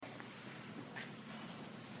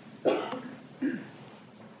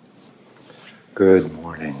Good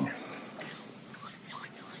morning.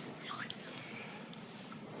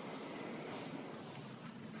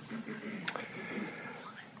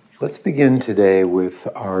 Let's begin today with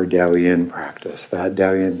our Daoyin practice. That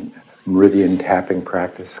Daoyin meridian tapping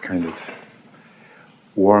practice kind of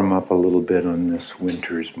warm up a little bit on this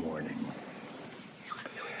winter's morning.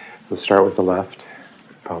 We'll start with the left,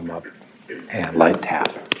 palm up, and light tap.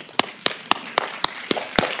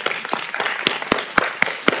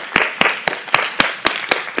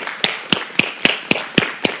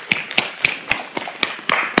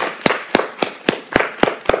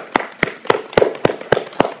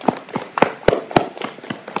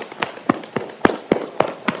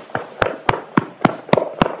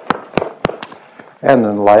 And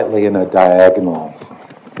then lightly in a diagonal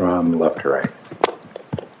from left to right.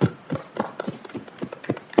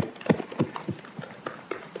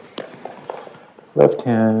 Left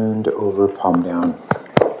hand over, palm down.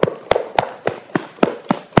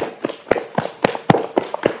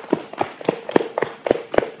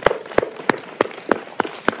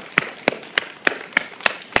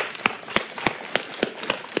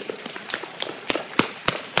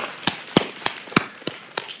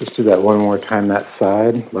 Let's do that one more time, that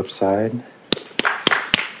side, left side.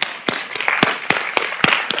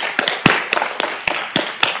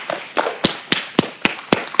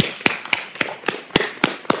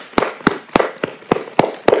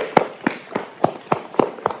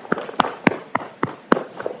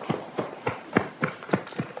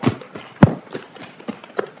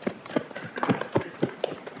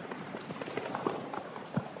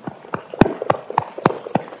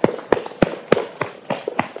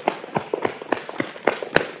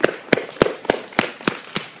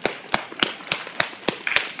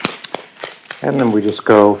 And then we just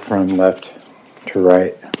go from left to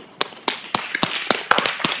right.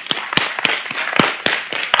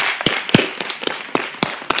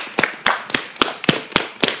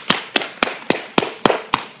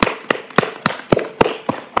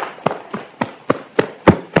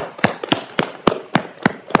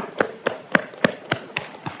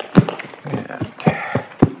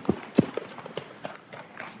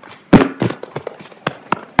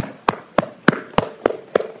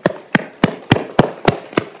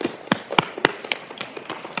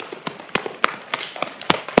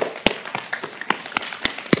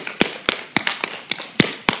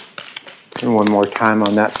 And one more time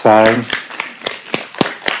on that side.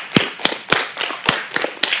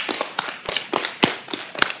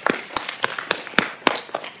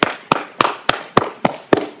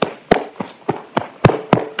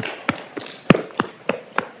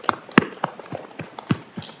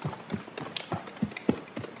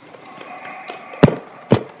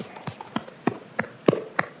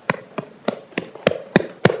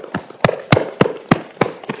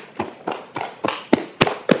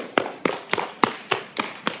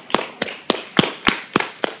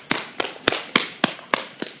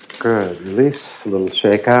 Good. Release, a little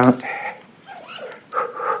shake out.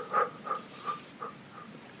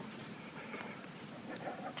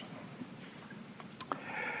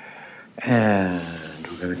 And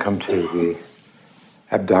we're going to come to the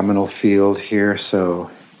abdominal field here.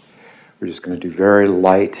 So we're just going to do very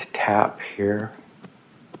light tap here.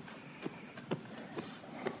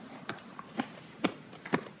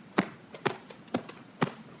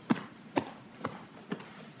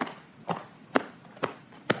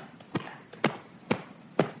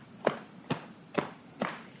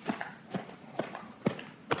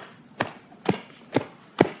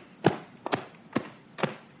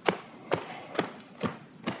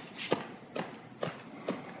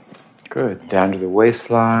 Good. Down to the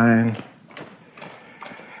waistline.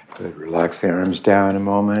 Good. Relax the arms down a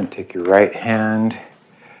moment. Take your right hand,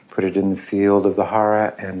 put it in the field of the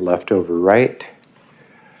hara, and left over right.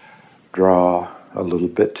 Draw a little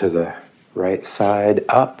bit to the right side,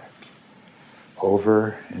 up,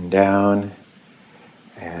 over, and down.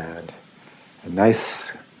 And a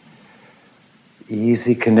nice,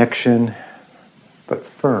 easy connection, but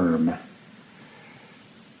firm.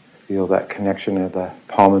 Feel that connection of the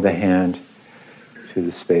palm of the hand to the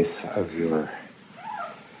space of your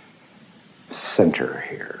center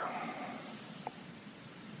here.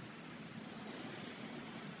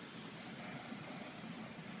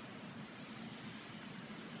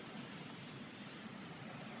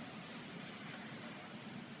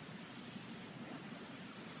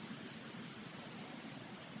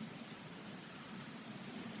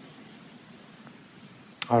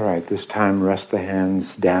 All right, this time rest the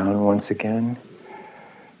hands down once again.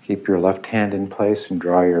 Keep your left hand in place and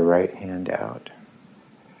draw your right hand out.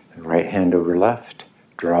 And right hand over left,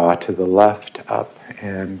 draw to the left, up,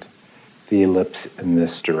 and the ellipse in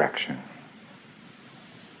this direction.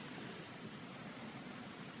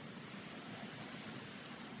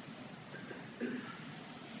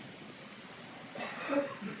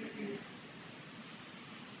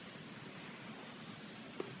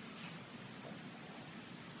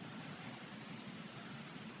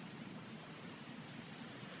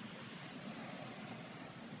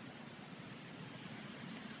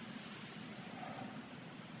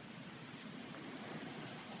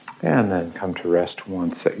 And then come to rest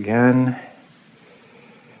once again.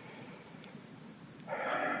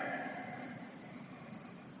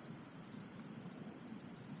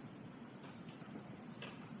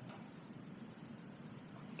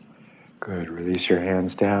 Good. Release your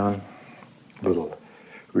hands down. A little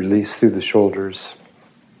release through the shoulders.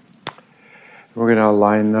 We're going to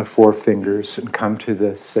align the four fingers and come to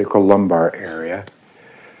the sacral-lumbar area.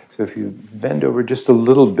 So if you bend over just a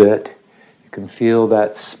little bit, you can feel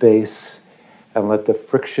that space and let the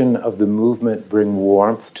friction of the movement bring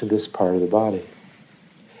warmth to this part of the body,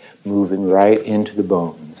 moving right into the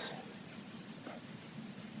bones.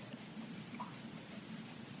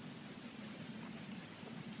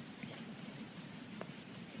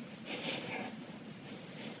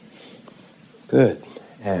 Good.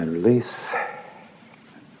 And release.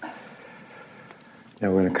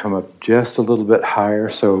 Now we're going to come up just a little bit higher,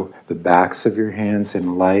 so the backs of your hands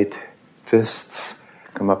in light fists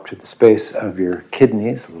come up to the space of your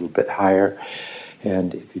kidneys, a little bit higher.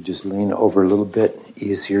 And if you just lean over a little bit,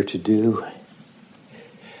 easier to do.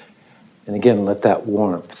 And again, let that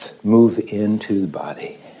warmth move into the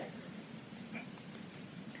body.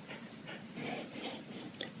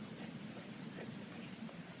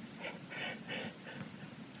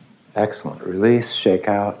 Excellent. Release, shake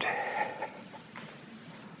out.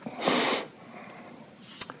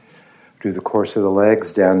 Do the course of the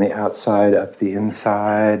legs, down the outside, up the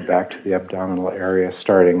inside, back to the abdominal area,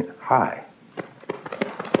 starting high.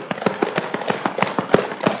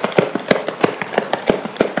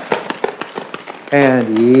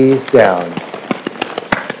 And ease down.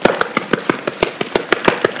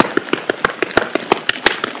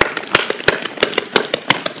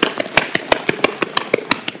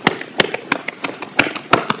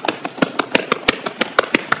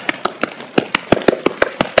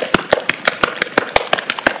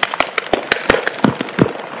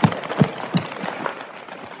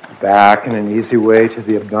 Back in an easy way to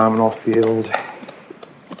the abdominal field.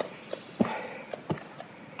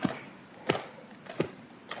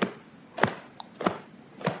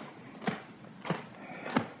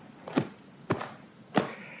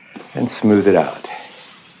 And smooth it out.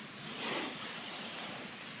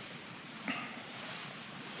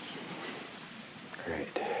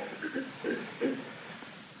 Great.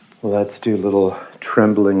 Well, let's do a little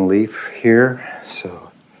trembling leaf here. So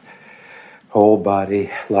whole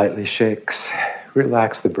body lightly shakes.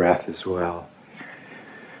 Relax the breath as well.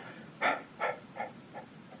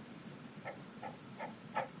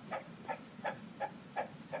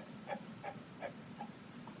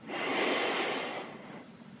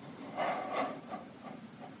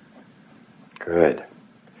 Good.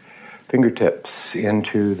 Fingertips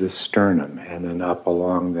into the sternum and then up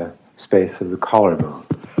along the space of the collarbone.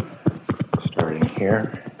 Starting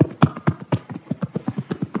here.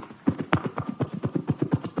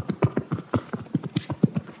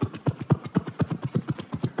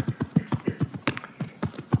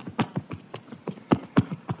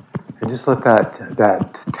 Just let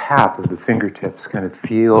that tap of the fingertips kind of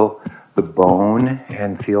feel the bone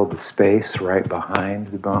and feel the space right behind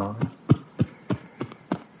the bone.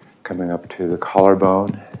 Coming up to the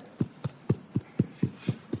collarbone.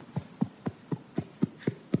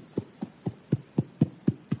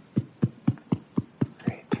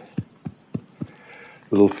 Great.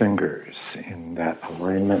 Little fingers in that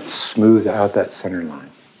alignment, smooth out that center line.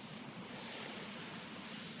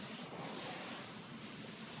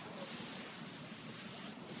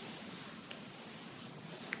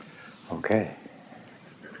 Okay.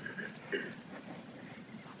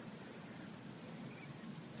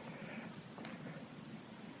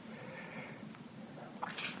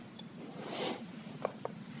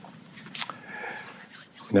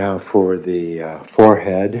 Now for the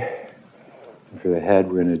forehead, for the head,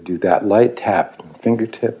 we're going to do that light tap,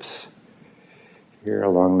 fingertips here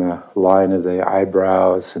along the line of the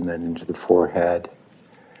eyebrows and then into the forehead,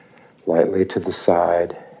 lightly to the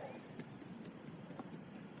side.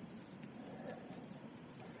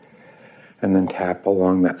 And then tap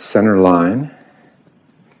along that center line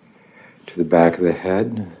to the back of the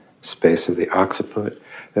head, space of the occiput.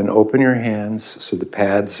 Then open your hands so the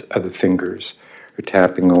pads of the fingers are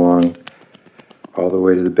tapping along all the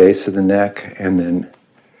way to the base of the neck, and then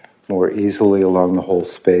more easily along the whole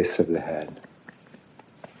space of the head.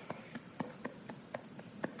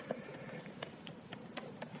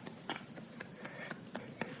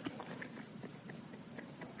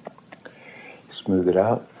 Smooth it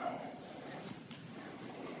out.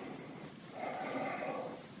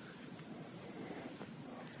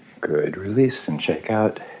 Good. Release and shake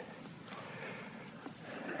out.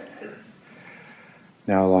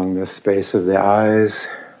 Now along the space of the eyes,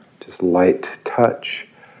 just light touch.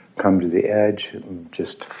 Come to the edge and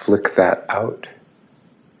just flick that out.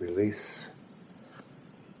 Release.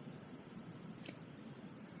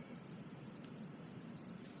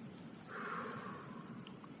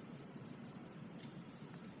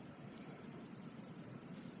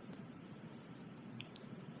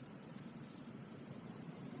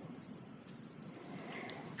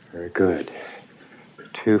 Very good.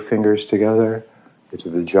 2 fingers together, into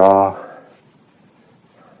the jaw.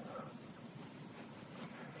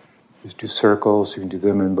 Just do circles. You can do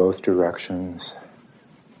them in both directions.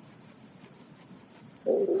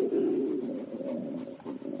 All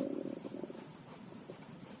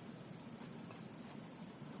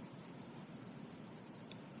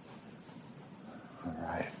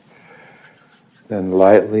right. Then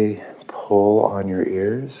lightly pull on your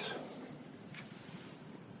ears.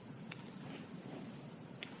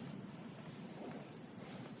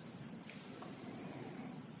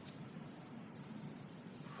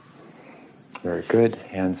 Very good.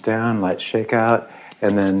 Hands down, light shake out,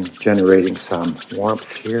 and then generating some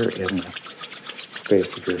warmth here in the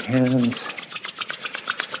space of your hands.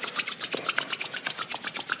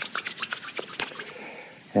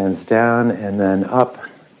 Hands down and then up.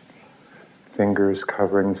 Fingers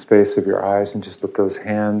covering the space of your eyes, and just let those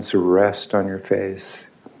hands rest on your face.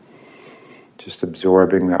 Just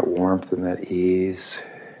absorbing that warmth and that ease.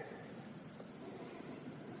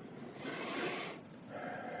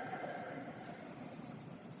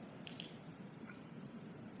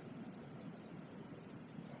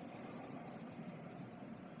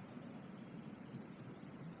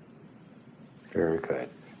 Very good.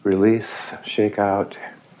 Release, shake out.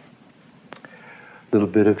 A little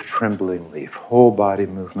bit of trembling leaf, whole body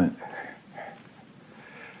movement.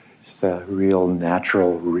 Just a real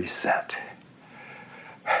natural reset.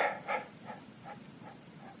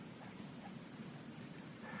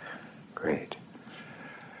 Great.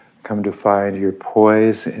 Come to find your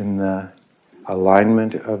poise in the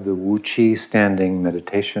alignment of the Wu Qi standing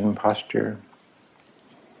meditation posture.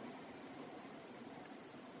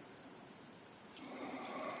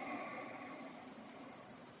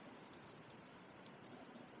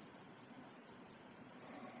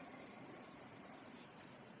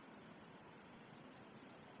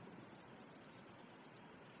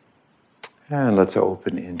 And let's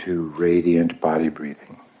open into radiant body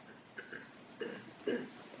breathing.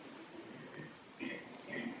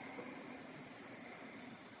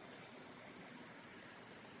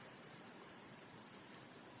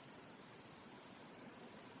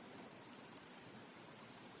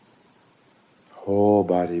 Whole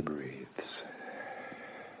body breathes.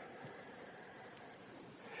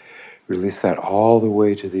 Release that all the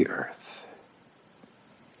way to the earth.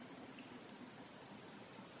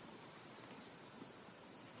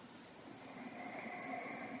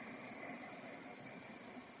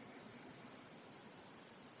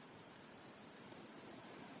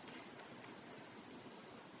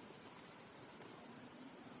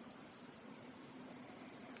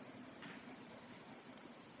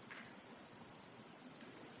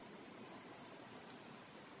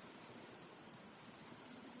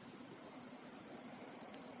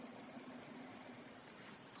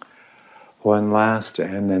 One last,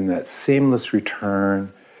 and then that seamless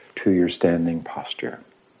return to your standing posture.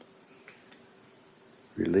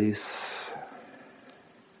 Release.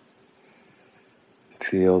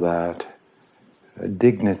 Feel that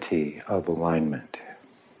dignity of alignment.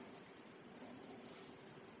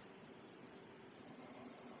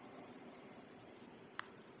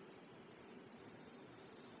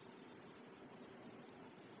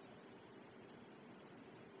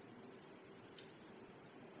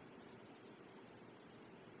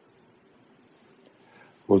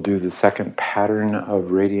 We'll do the second pattern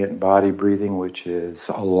of radiant body breathing, which is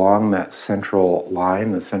along that central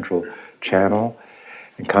line, the central channel,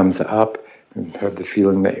 and comes up, and have the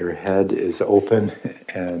feeling that your head is open,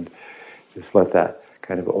 and just let that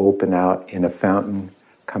kind of open out in a fountain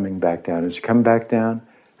coming back down. As you come back down,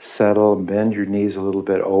 settle, bend your knees a little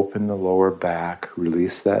bit, open the lower back,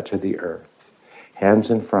 release that to the earth. Hands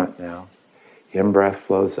in front now. In-breath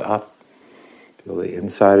flows up. Feel the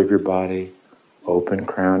inside of your body. Open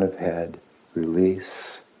crown of head,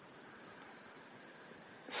 release,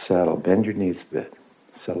 settle. Bend your knees a bit.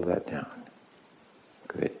 Settle that down.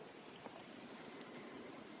 Good.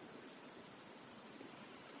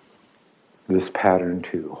 This pattern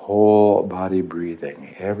too, whole body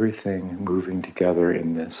breathing, everything moving together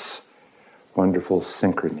in this wonderful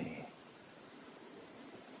synchrony.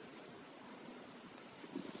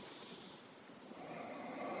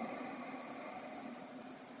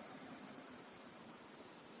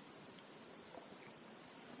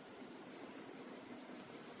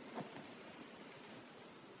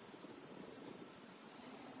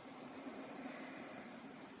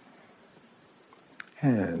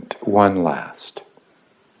 And one last.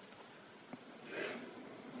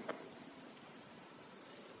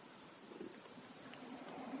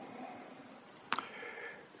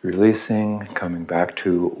 Releasing, coming back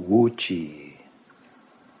to Wu Chi.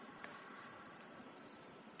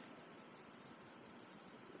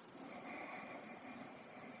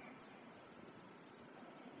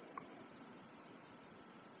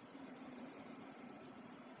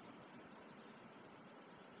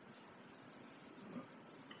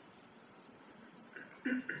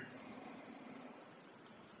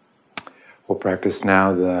 We'll practice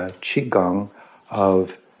now the Qigong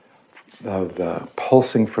of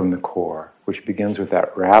pulsing from the core, which begins with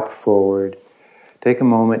that wrap forward. Take a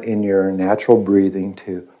moment in your natural breathing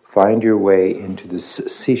to find your way into the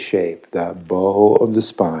C shape, the bow of the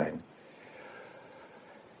spine,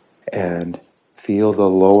 and feel the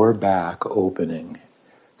lower back opening.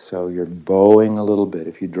 So you're bowing a little bit.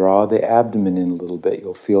 If you draw the abdomen in a little bit,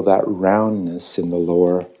 you'll feel that roundness in the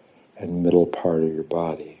lower and middle part of your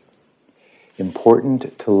body.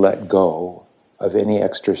 Important to let go of any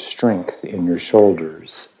extra strength in your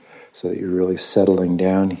shoulders so that you're really settling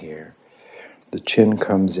down here. The chin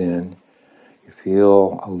comes in. You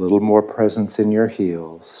feel a little more presence in your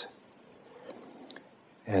heels.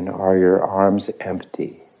 And are your arms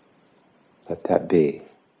empty? Let that be.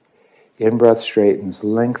 In-breath straightens,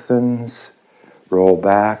 lengthens, roll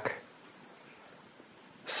back,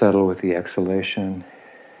 settle with the exhalation.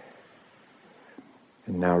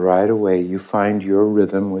 And now right away you find your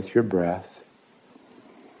rhythm with your breath,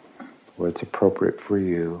 where it's appropriate for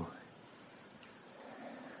you.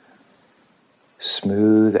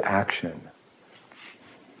 Smooth action.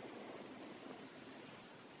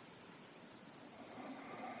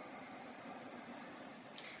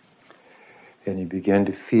 And you begin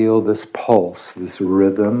to feel this pulse, this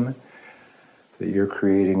rhythm that you're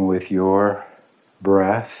creating with your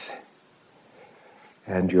breath.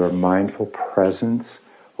 And your mindful presence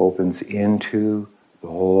opens into the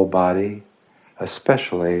whole body,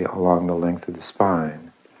 especially along the length of the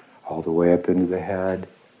spine, all the way up into the head,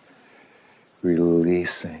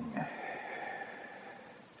 releasing.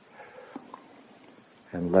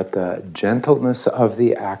 And let the gentleness of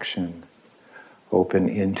the action open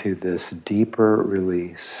into this deeper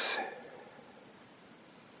release.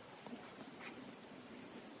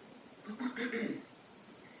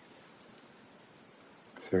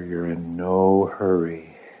 So you're in no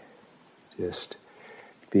hurry. Just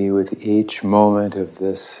be with each moment of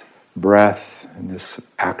this breath and this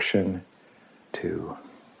action to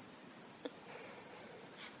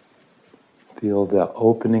feel the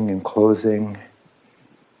opening and closing,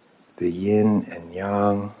 the yin and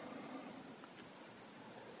yang.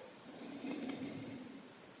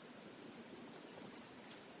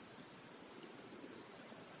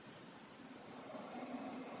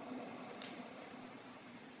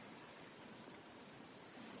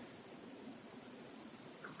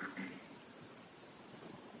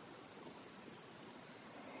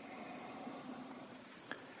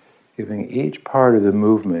 Giving each part of the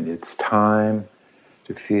movement its time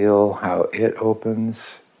to feel how it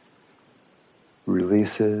opens,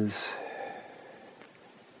 releases.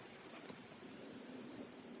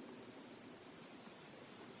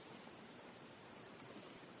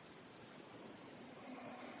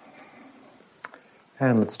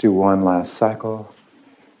 And let's do one last cycle.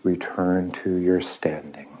 Return to your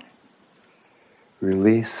standing.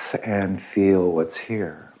 Release and feel what's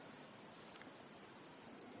here.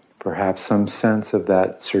 Perhaps some sense of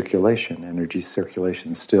that circulation, energy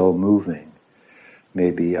circulation still moving.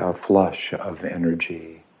 Maybe a flush of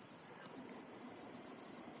energy.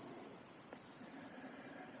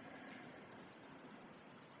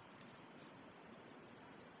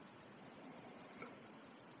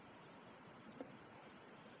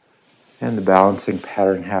 And the balancing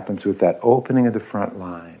pattern happens with that opening of the front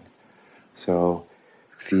line. So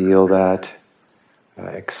feel that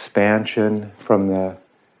expansion from the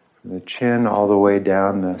chin all the way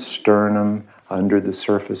down the sternum, under the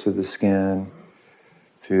surface of the skin,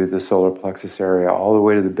 through the solar plexus area all the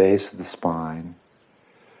way to the base of the spine.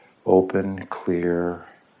 Open, clear,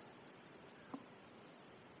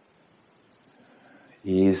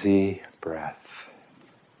 easy breath.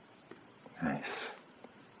 Nice.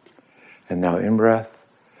 And now in-breath,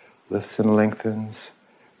 lifts and lengthens,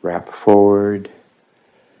 wrap forward,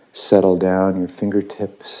 settle down your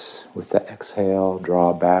fingertips with the exhale,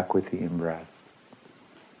 draw back with the in-breath.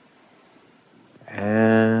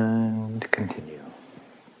 And continue.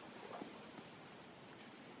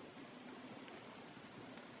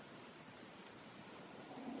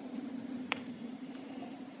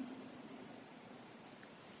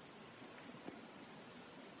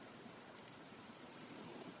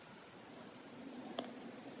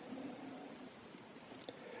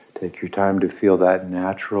 Take your time to feel that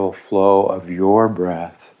natural flow of your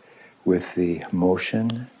breath with the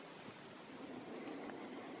motion.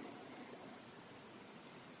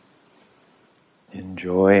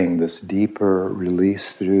 Enjoying this deeper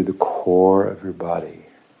release through the core of your body.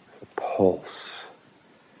 The pulse.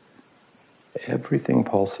 Everything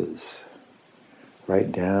pulses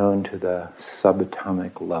right down to the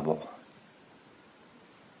subatomic level.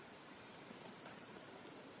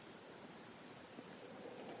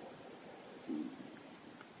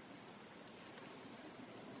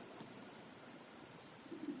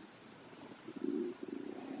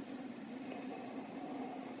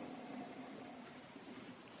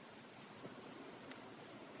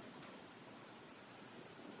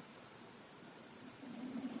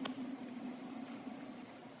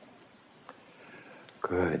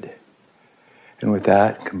 Good. And with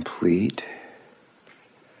that complete,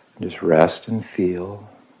 just rest and feel.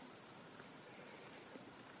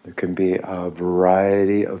 There can be a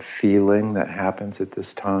variety of feeling that happens at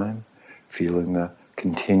this time. Feeling the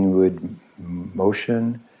continued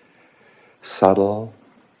motion, subtle.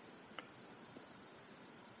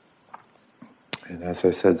 And as I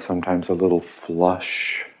said, sometimes a little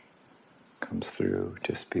flush comes through.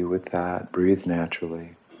 Just be with that. Breathe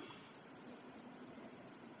naturally.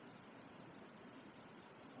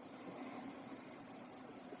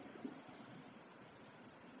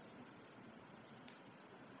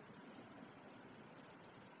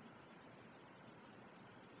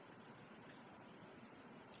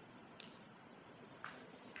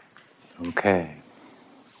 Okay.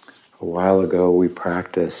 A while ago we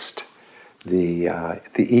practiced the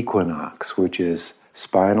equinox, which is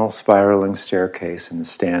spinal spiraling staircase in the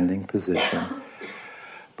standing position.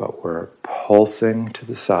 But we're pulsing to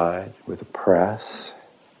the side with a press,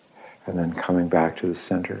 and then coming back to the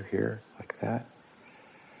center here, like that,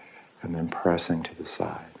 and then pressing to the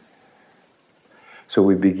side. So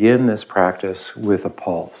we begin this practice with a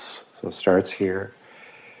pulse. So it starts here,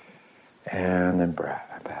 and then back.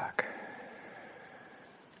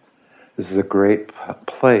 This is a great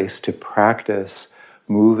place to practice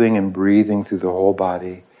moving and breathing through the whole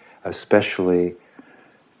body, especially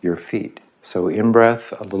your feet. So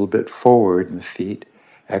in-breath, a little bit forward in the feet.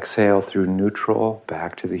 Exhale through neutral,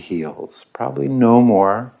 back to the heels. Probably no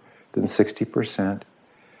more than 60%.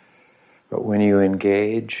 But when you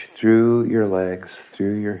engage through your legs,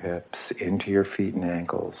 through your hips, into your feet and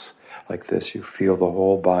ankles, like this, you feel the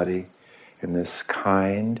whole body in this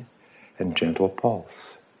kind and gentle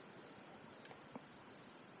pulse.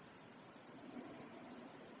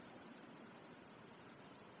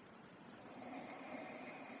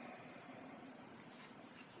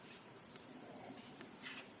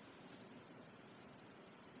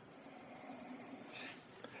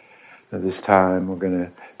 Now this time we're going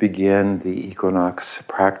to begin the equinox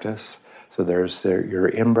practice. So there's your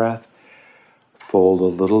in-breath. Fold a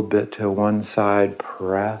little bit to one side,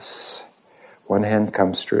 press. One hand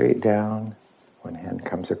comes straight down, one hand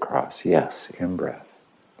comes across. Yes, in-breath.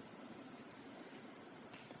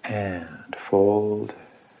 And fold.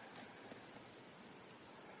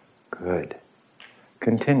 Good.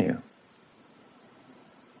 Continue.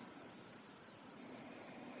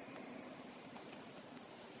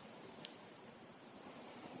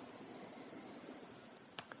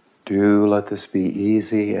 Do let this be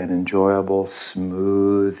easy and enjoyable,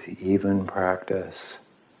 smooth, even practice.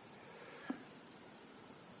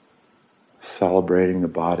 Celebrating the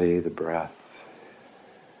body, the breath.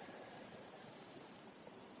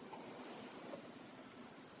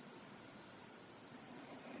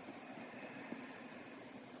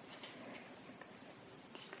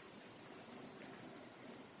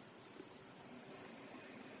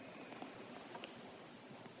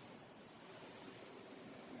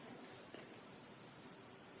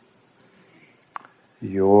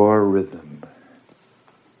 Your rhythm.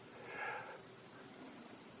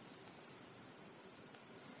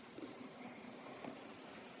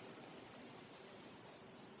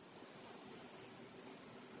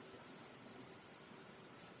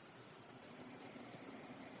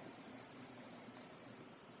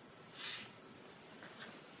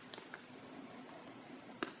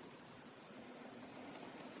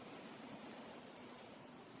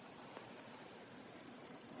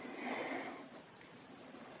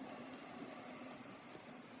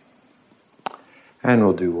 And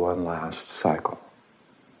we'll do one last cycle.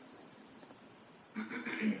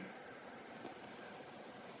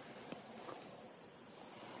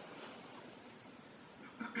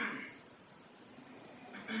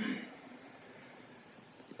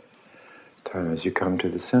 Time as you come to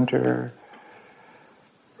the center,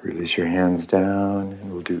 release your hands down,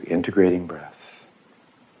 and we'll do integrating breath.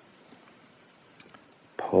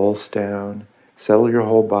 Pulse down, settle your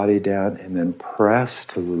whole body down, and then press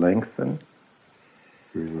to lengthen.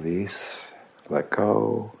 Release, let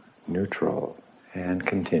go, neutral, and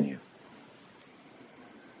continue.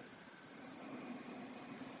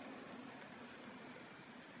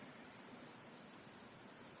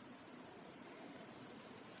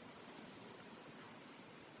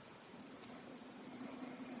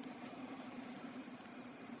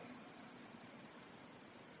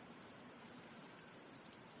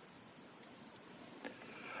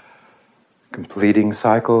 Completing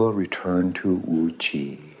cycle, return to Wu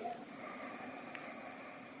Qi.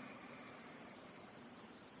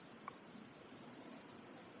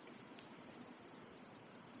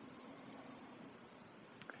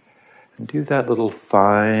 And do that little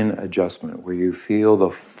fine adjustment where you feel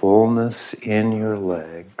the fullness in your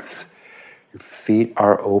legs. Your feet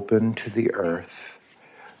are open to the earth.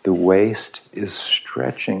 The waist is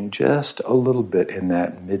stretching just a little bit in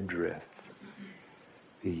that midriff,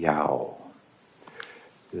 the yao.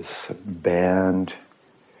 This band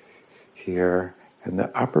here, and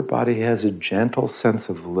the upper body has a gentle sense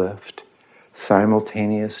of lift,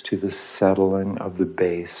 simultaneous to the settling of the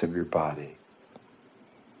base of your body.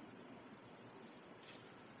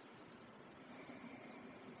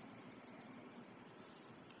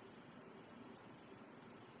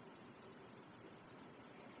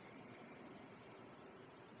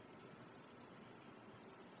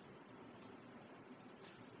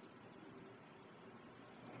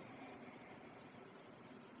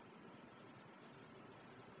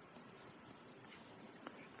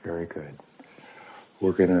 Very good.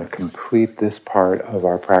 We're going to complete this part of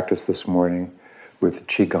our practice this morning with the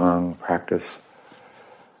Qigong practice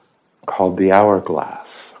called the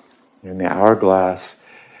hourglass. And the hourglass,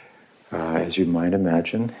 as you might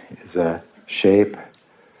imagine, is a shape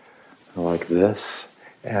like this.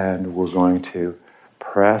 And we're going to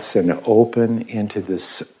press and open into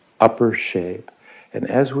this upper shape. And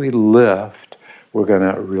as we lift, we're going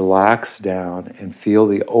to relax down and feel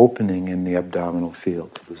the opening in the abdominal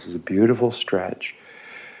field. So this is a beautiful stretch.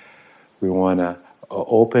 We want to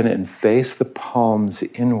open and face the palms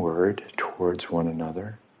inward towards one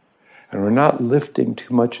another. And we're not lifting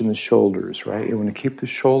too much in the shoulders, right? You want to keep the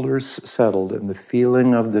shoulders settled and the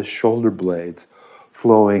feeling of the shoulder blades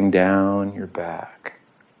flowing down your back.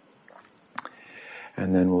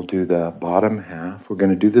 And then we'll do the bottom half. We're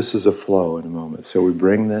going to do this as a flow in a moment. So we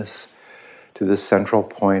bring this to the central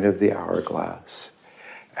point of the hourglass,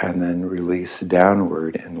 and then release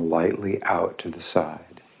downward and lightly out to the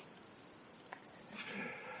side.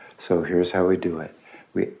 So here's how we do it.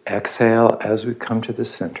 We exhale as we come to the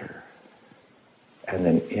center, and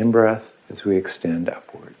then in-breath as we extend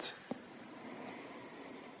upwards.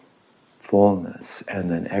 Fullness,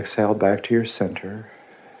 and then exhale back to your center.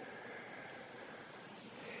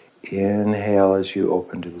 Inhale as you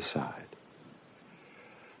open to the side.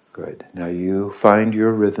 Good. Now you find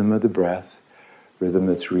your rhythm of the breath, rhythm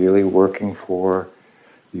that's really working for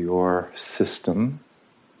your system,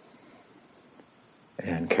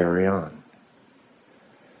 and carry on.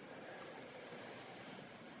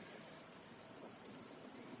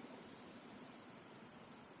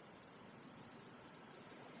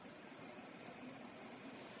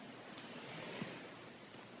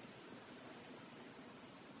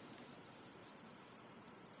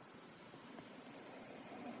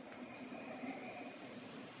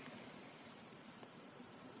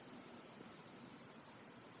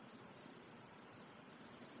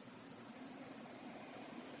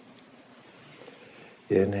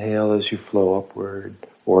 Inhale as you flow upward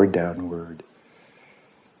or downward.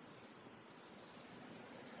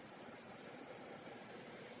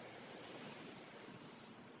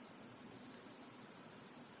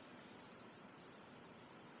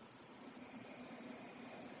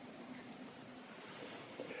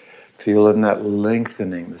 Feel in that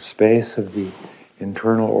lengthening, the space of the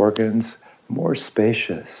internal organs more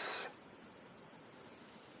spacious.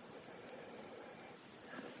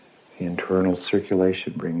 The internal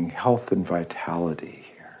circulation bringing health and vitality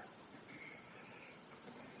here.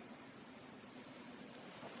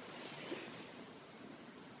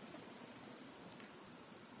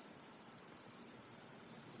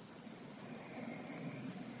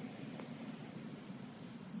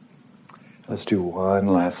 Let's do one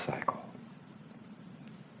last cycle.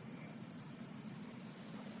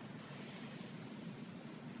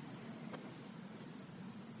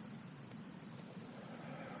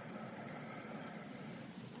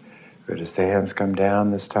 Good. As the hands come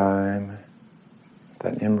down this time,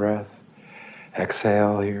 that in-breath.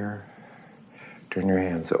 Exhale here. Turn your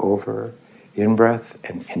hands over. In-breath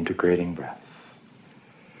and integrating breath.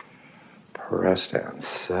 Press down,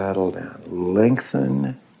 settle down,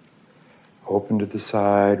 lengthen, open to the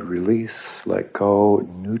side, release, let go,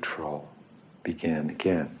 neutral. Begin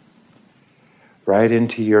again. Right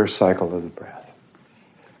into your cycle of the breath.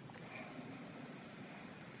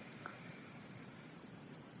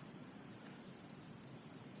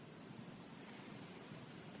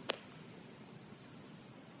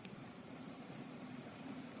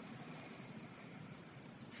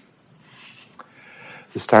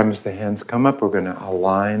 This time as the hands come up, we're going to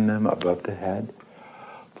align them above the head,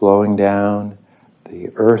 flowing down the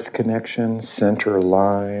earth connection, center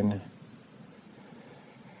line,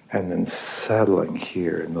 and then settling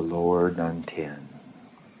here in the lower dantian.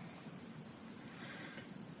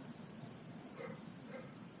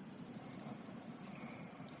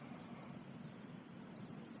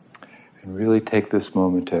 And really take this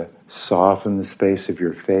moment to soften the space of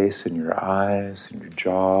your face and your eyes and your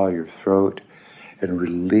jaw, your throat, and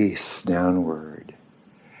release downward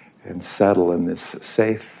and settle in this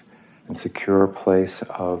safe and secure place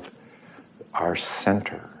of our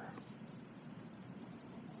center.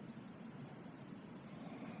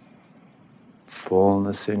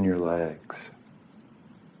 Fullness in your legs.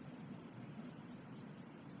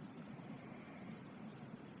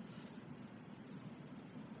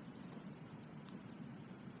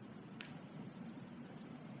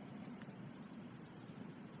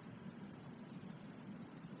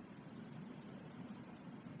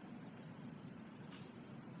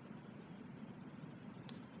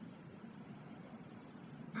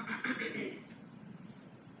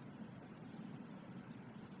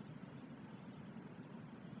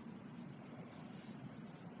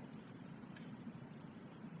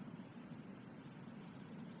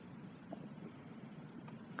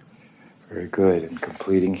 Very good. And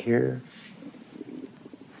completing here.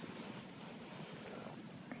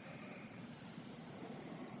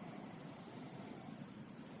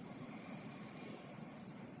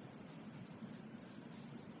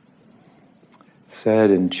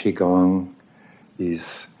 Said in Qigong,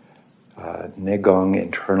 these Negong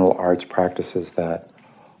internal arts practices, that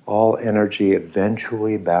all energy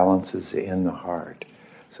eventually balances in the heart.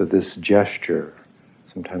 So this gesture,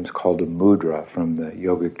 sometimes called a mudra from the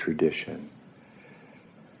yogic tradition,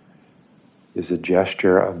 is a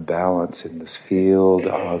gesture of balance in this field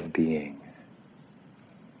of being.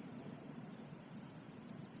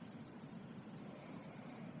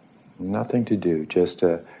 Nothing to do, just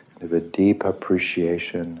a kind of a deep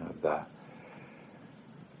appreciation of the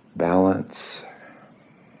balance.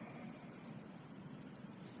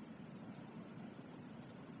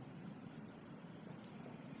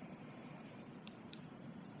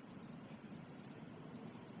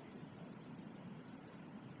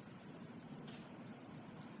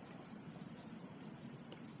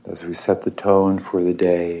 As we set the tone for the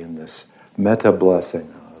day in this metta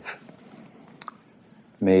blessing of,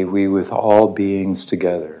 may we with all beings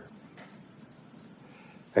together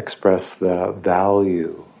express the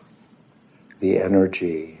value, the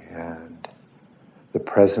energy, and the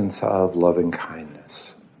presence of loving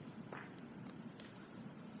kindness.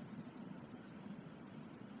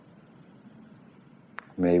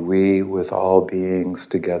 May we with all beings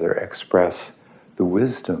together express the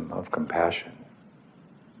wisdom of compassion.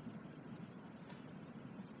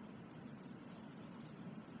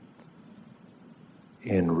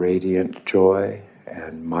 In radiant joy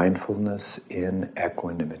and mindfulness in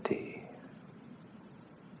equanimity.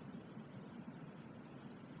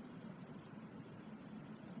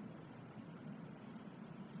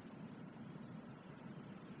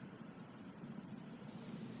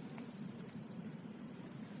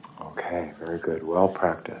 Okay, very good. Well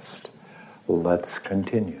practiced. Let's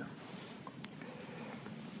continue.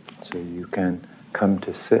 So you can come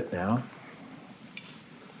to sit now.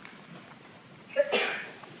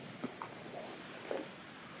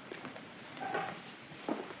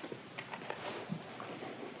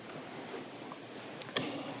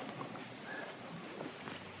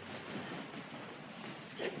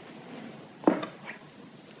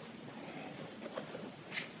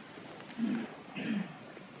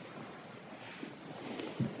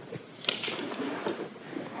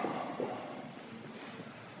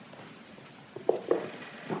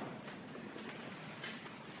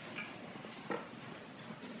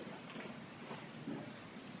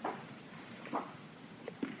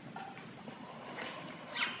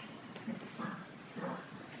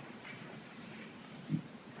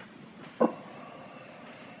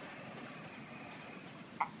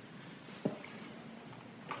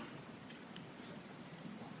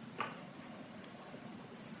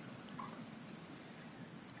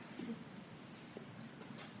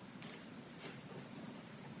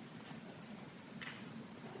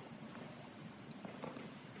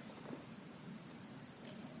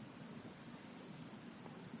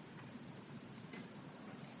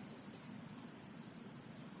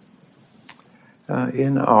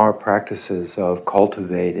 In our practices of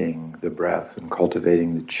cultivating the breath and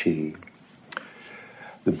cultivating the qi,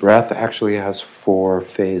 the breath actually has 4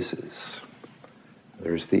 phases.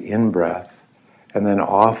 There's the in-breath, and then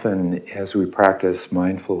often as we practice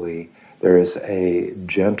mindfully, there is a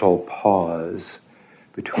gentle pause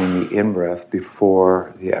between the in-breath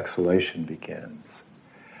before the exhalation begins.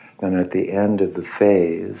 Then at the end of the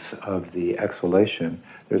phase of the exhalation,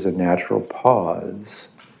 there's a natural pause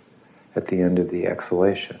at the end of the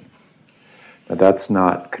exhalation. Now that's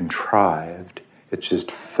not contrived, it's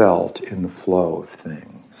just felt in the flow of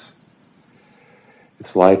things.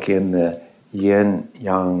 It's like in the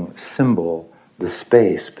yin-yang symbol, the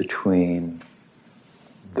space between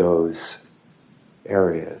those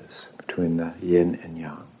areas, between the yin and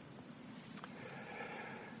yang.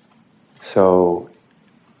 So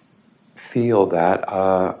feel that,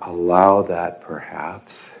 allow that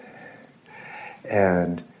perhaps,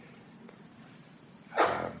 and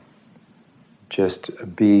just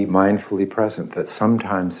be mindfully present that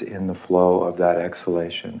sometimes in the flow of that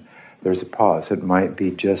exhalation, there's a pause. It might be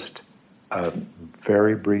just a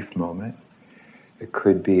very brief moment. It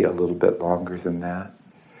could be a little bit longer than that.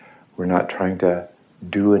 We're not trying to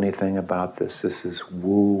do anything about this. This is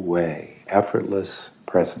Wu Wei, effortless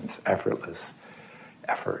presence, effortless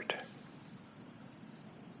effort.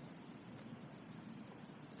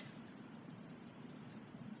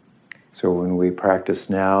 So when we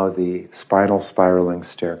practice now the spinal spiraling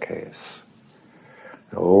staircase,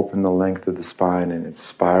 open the length of the spine in its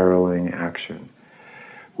spiraling action.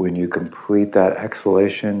 When you complete that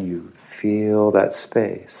exhalation, you feel that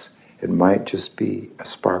space. It might just be a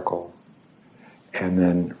sparkle, and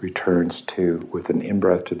then returns to, with an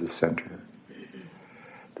in-breath to the center.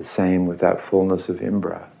 The same with that fullness of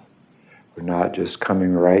in-breath. We're not just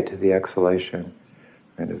coming right to the exhalation,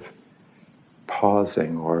 kind of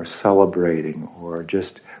pausing or celebrating or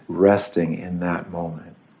just resting in that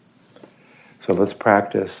moment. So let's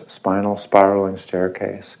practice spinal spiraling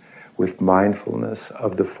staircase with mindfulness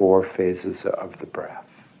of the 4 phases of the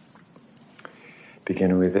breath.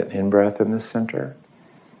 Beginning with an in-breath in the center,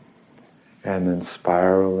 and then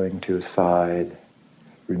spiraling to a side.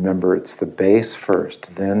 Remember, it's the base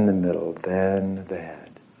first, then the middle, then the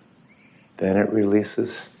head. Then it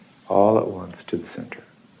releases all at once to the center.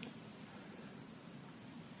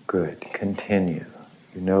 Good. Continue.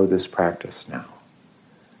 You know this practice now.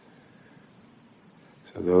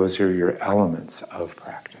 So those are your elements of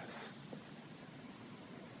practice.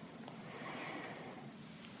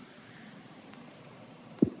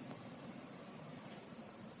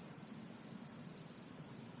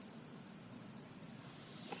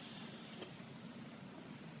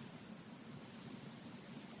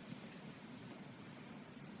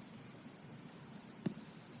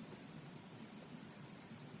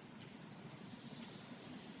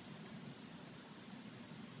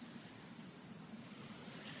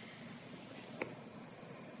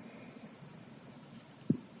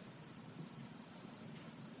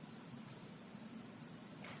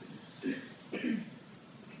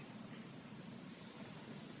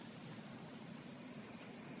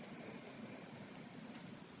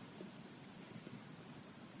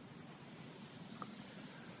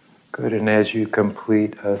 Good, and as you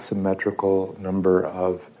complete a symmetrical number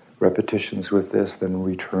of repetitions with this, then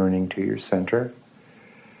returning to your center,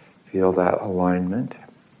 feel that alignment.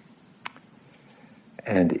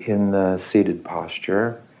 And in the seated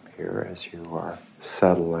posture, here as you are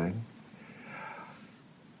settling,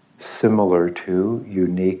 similar to,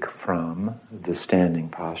 unique from the standing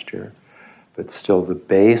posture, but still the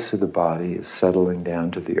base of the body is settling down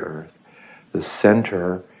to the earth. The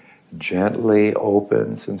center gently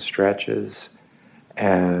opens and stretches,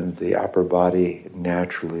 and the upper body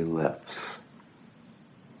naturally lifts.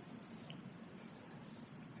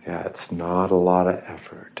 Yeah, it's not a lot of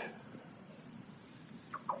effort.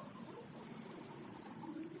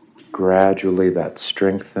 Gradually that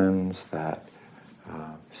strengthens, that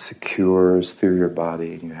secures through your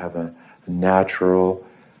body, and you have a natural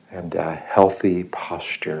and a healthy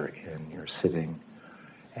posture in your sitting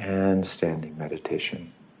and standing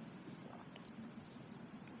meditation.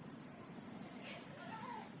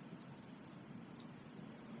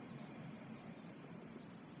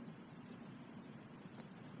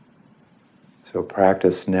 So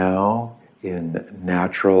practice now in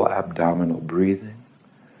natural abdominal breathing,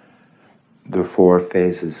 the 4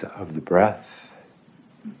 phases of the breath.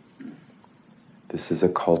 This is a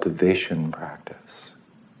cultivation practice.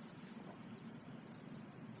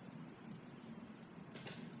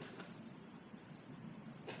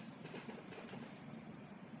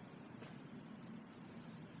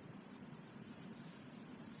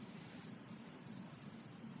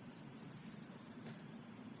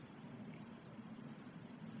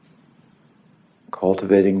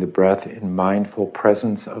 cultivating the breath in mindful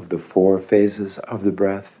presence of the 4 phases of the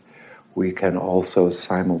breath, we can also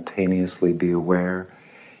simultaneously be aware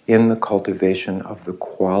in the cultivation of the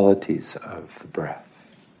qualities of the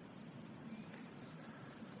breath.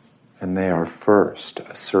 And they are first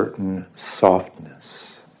a certain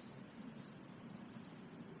softness,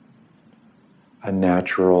 a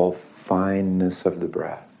natural fineness of the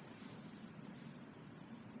breath,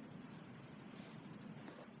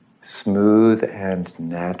 smooth and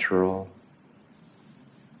natural,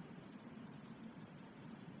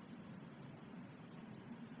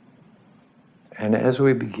 and as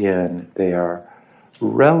we begin, they are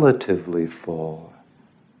relatively full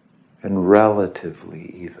and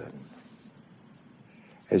relatively even.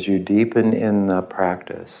 As you deepen in the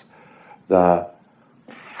practice, the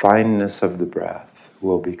fineness of the breath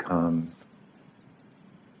will become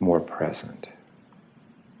more present.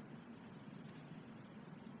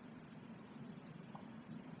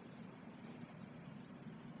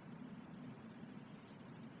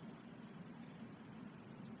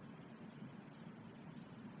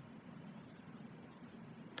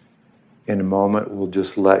 In a moment, we'll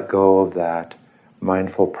just let go of that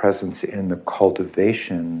mindful presence in the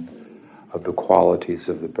cultivation of the qualities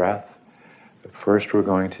of the breath. But first, we're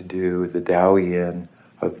going to do the Tao Yin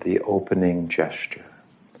of the opening gesture.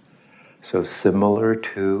 So similar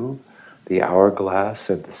to the hourglass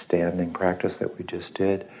and the standing practice that we just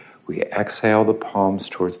did, we exhale the palms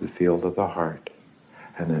towards the field of the heart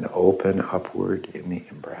and then open upward in the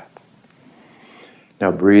in-breath.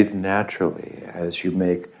 Now breathe naturally as you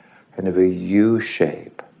make kind of a U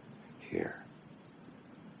shape here.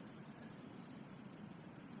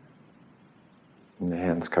 And the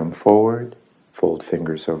hands come forward, fold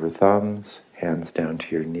fingers over thumbs, hands down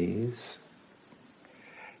to your knees.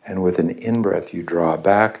 And with an in-breath, you draw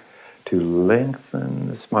back to lengthen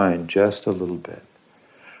the spine just a little bit.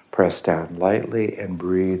 Press down lightly and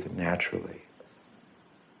breathe naturally.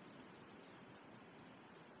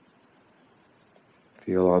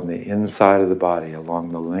 Feel on the inside of the body,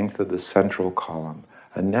 along the length of the central column,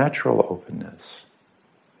 a natural openness.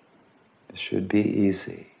 This should be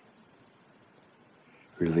easy.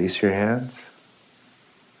 Release your hands.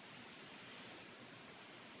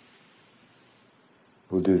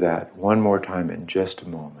 We'll do that one more time in just a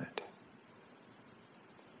moment.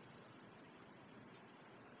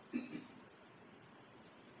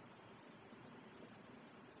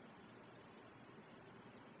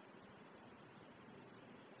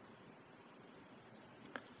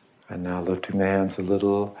 And now lifting the hands a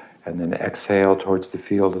little, and then exhale towards the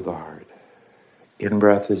field of the heart.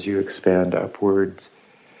 In-breath as you expand upwards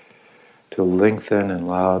to lengthen and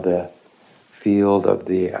allow the field of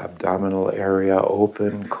the abdominal area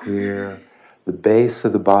open, clear. The base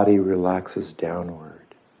of the body relaxes downward.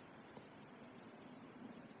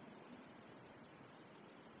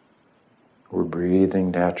 We're breathing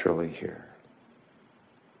naturally here.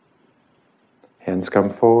 Hands come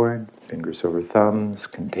forward, fingers over thumbs,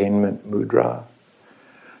 containment mudra.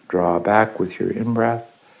 Draw back with your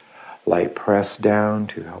in-breath. Light press down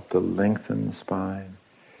to help to lengthen the spine.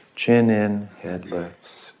 Chin in, head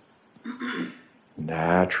lifts.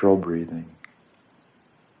 Natural breathing.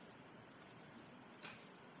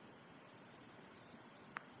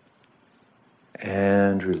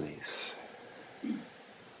 And release.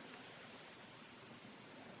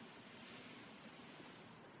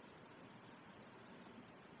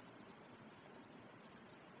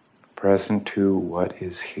 Present to what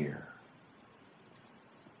is here.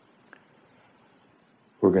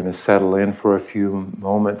 We're going to settle in for a few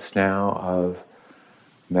moments now of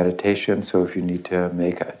meditation, so if you need to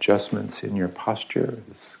make adjustments in your posture,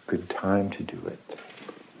 it's a good time to do it.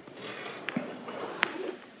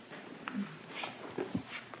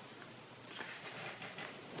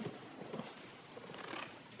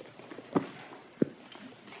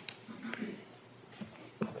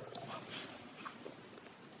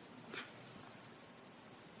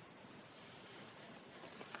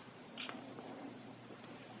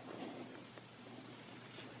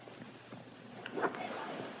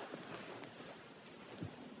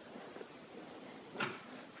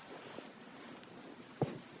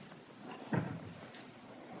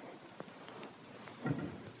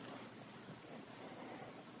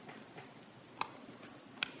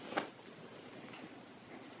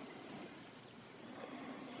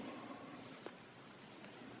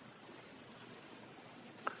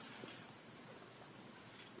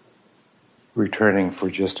 Returning for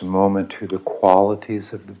just a moment to the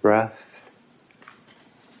qualities of the breath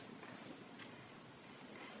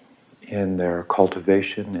in their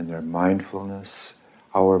cultivation, in their mindfulness,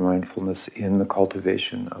 our mindfulness in the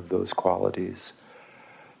cultivation of those qualities.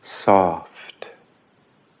 soft,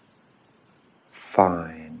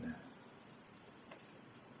 fine,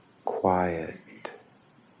 quiet,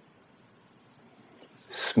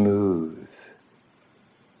 smooth,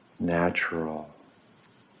 natural.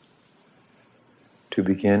 To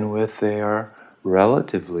begin with, they are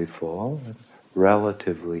relatively full,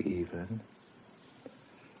 relatively even.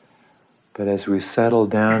 But as we settle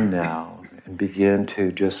down now and begin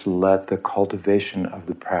to just let the cultivation of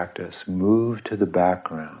the practice move to the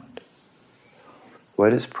background,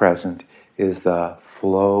 what is present is the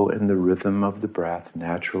flow and the rhythm of the breath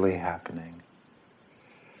naturally happening,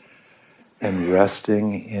 and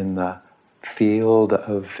resting in the field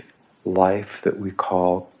of life that we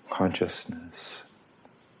call consciousness.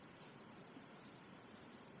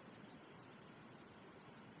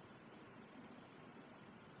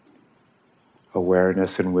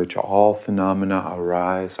 Awareness in which all phenomena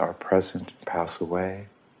arise, are present, and pass away.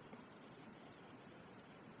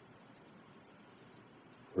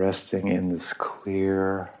 Resting in this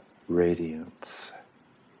clear radiance.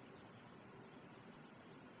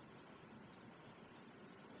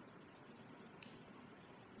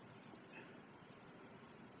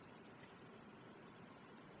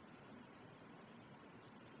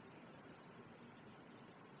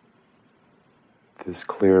 This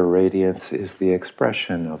clear radiance is the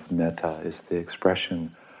expression of metta, is the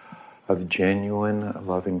expression of genuine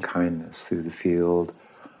loving kindness through the field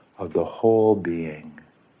of the whole being,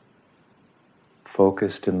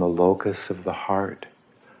 focused in the locus of the heart,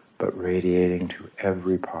 but radiating to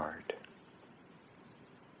every part.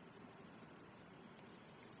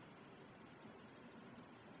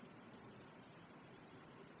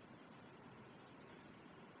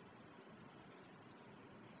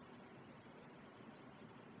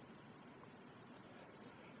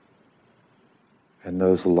 And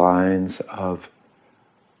those lines of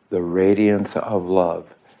the radiance of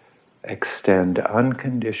love extend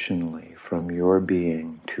unconditionally from your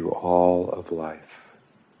being to all of life.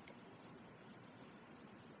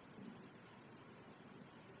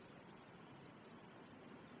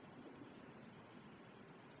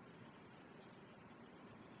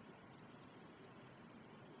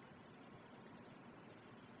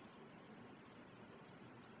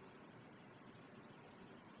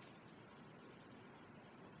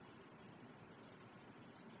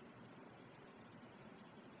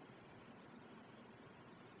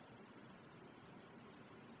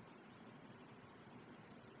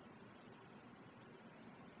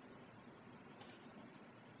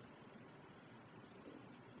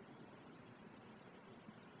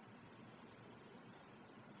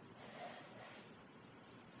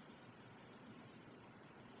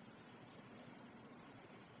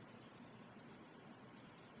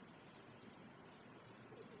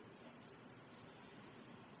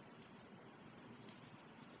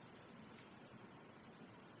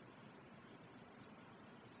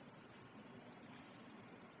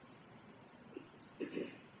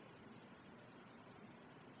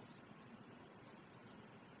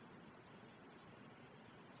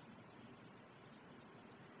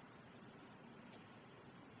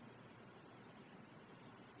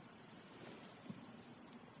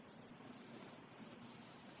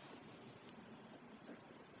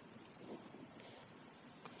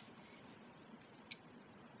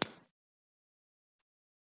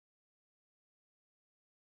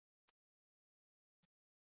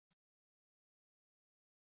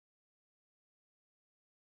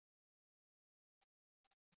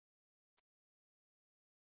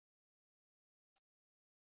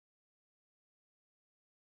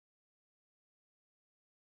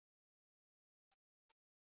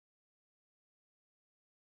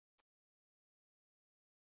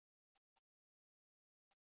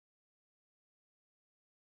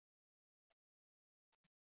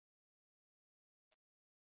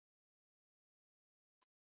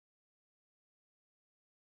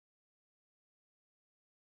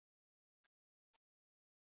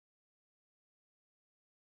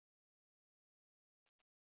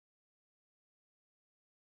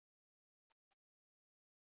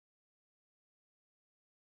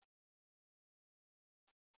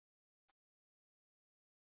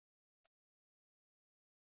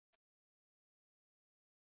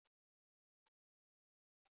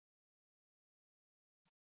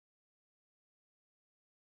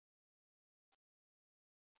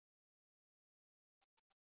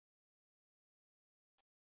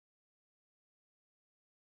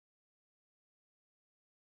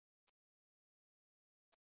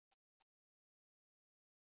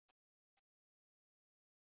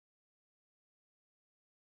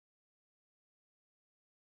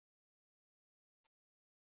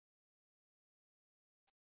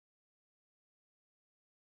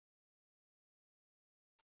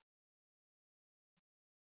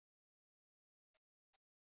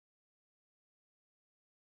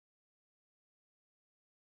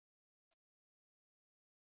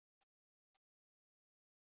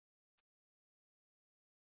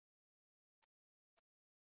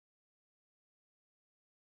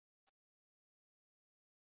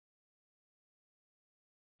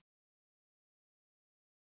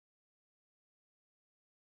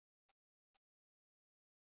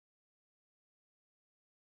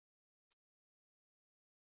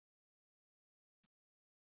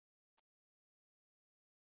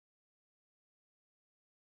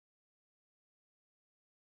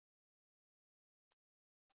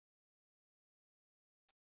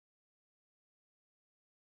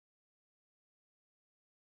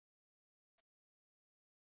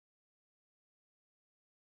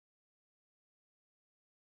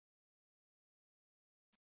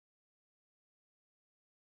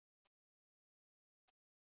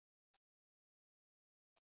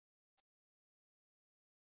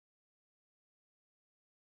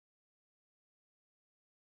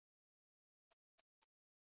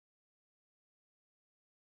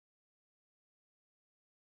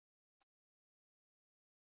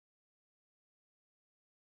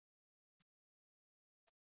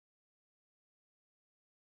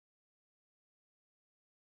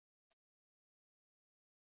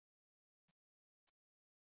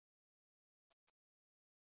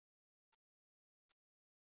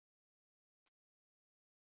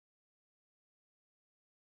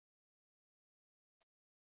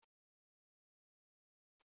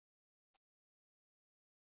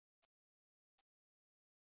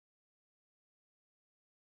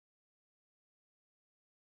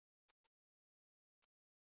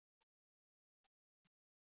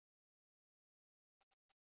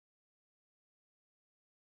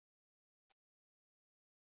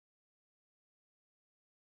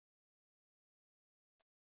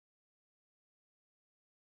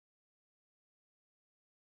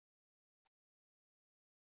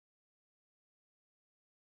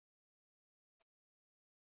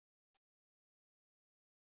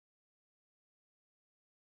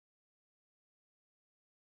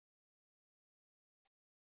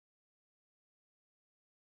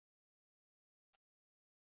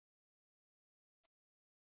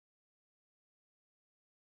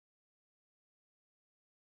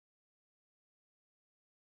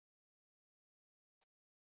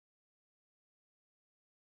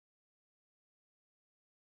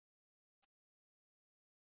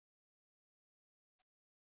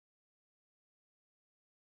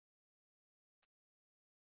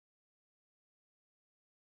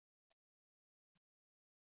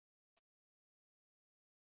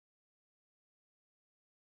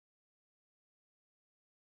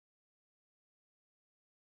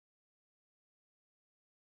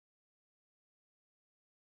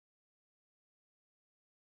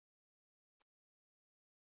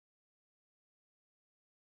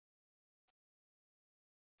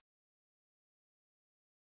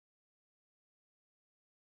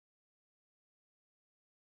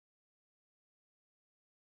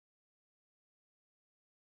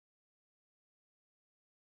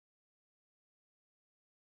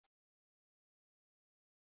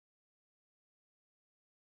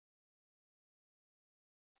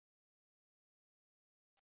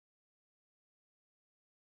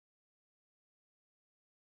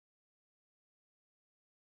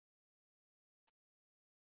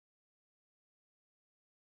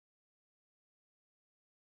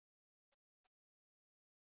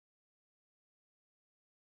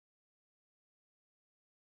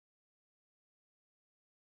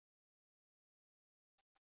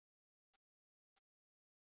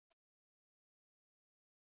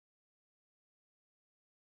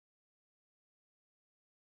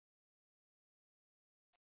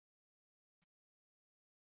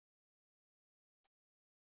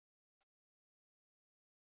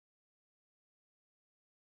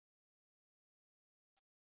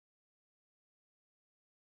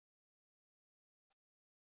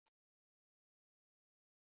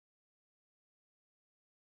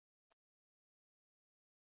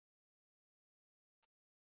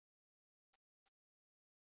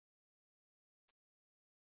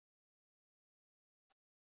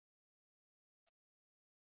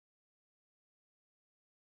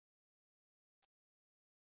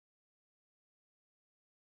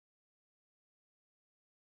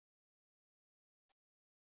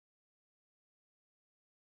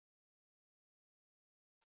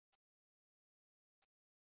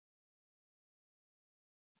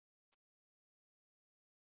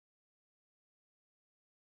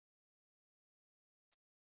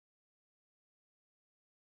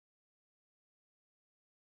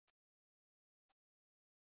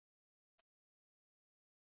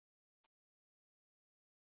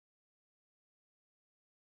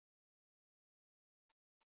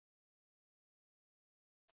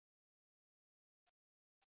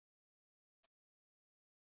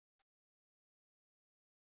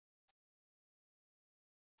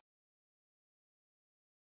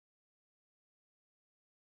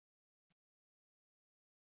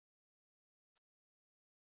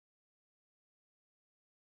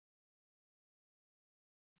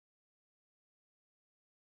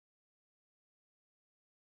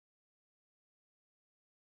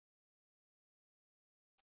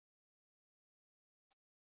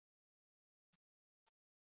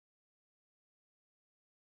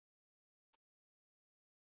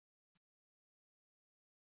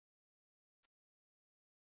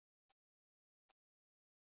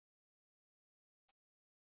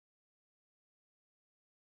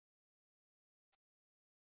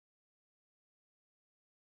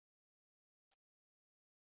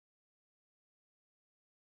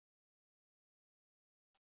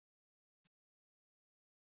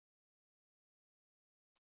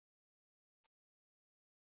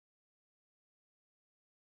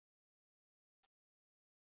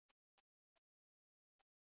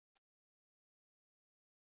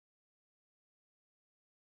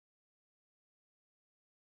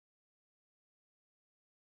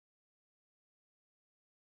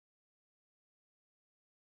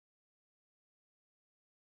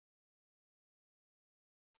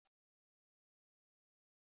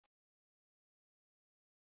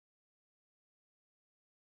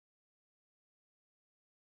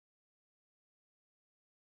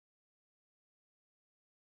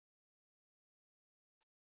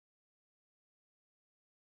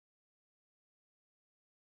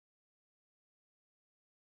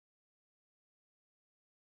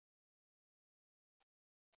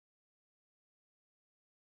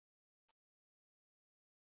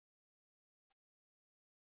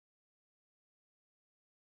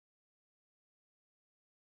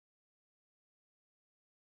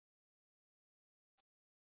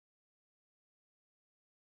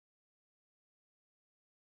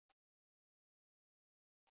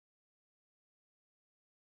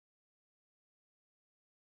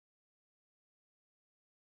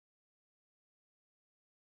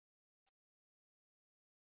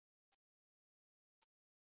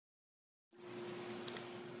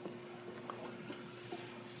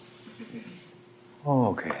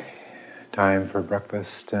 Okay, time for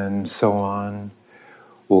breakfast and so on.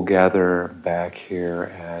 We'll gather back here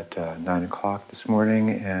at 9 o'clock this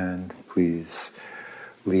morning, and please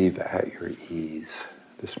leave at your ease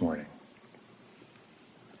this morning.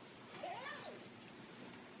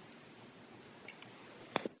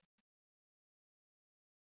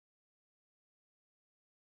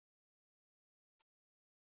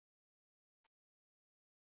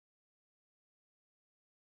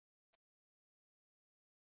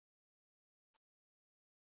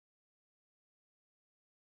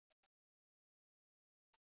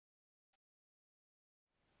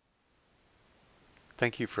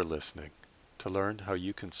 Thank you for listening. To learn how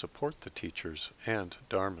you can support the teachers and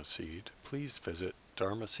Dharma Seed, please visit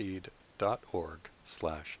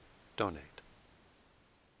dharmaseed.org/donate.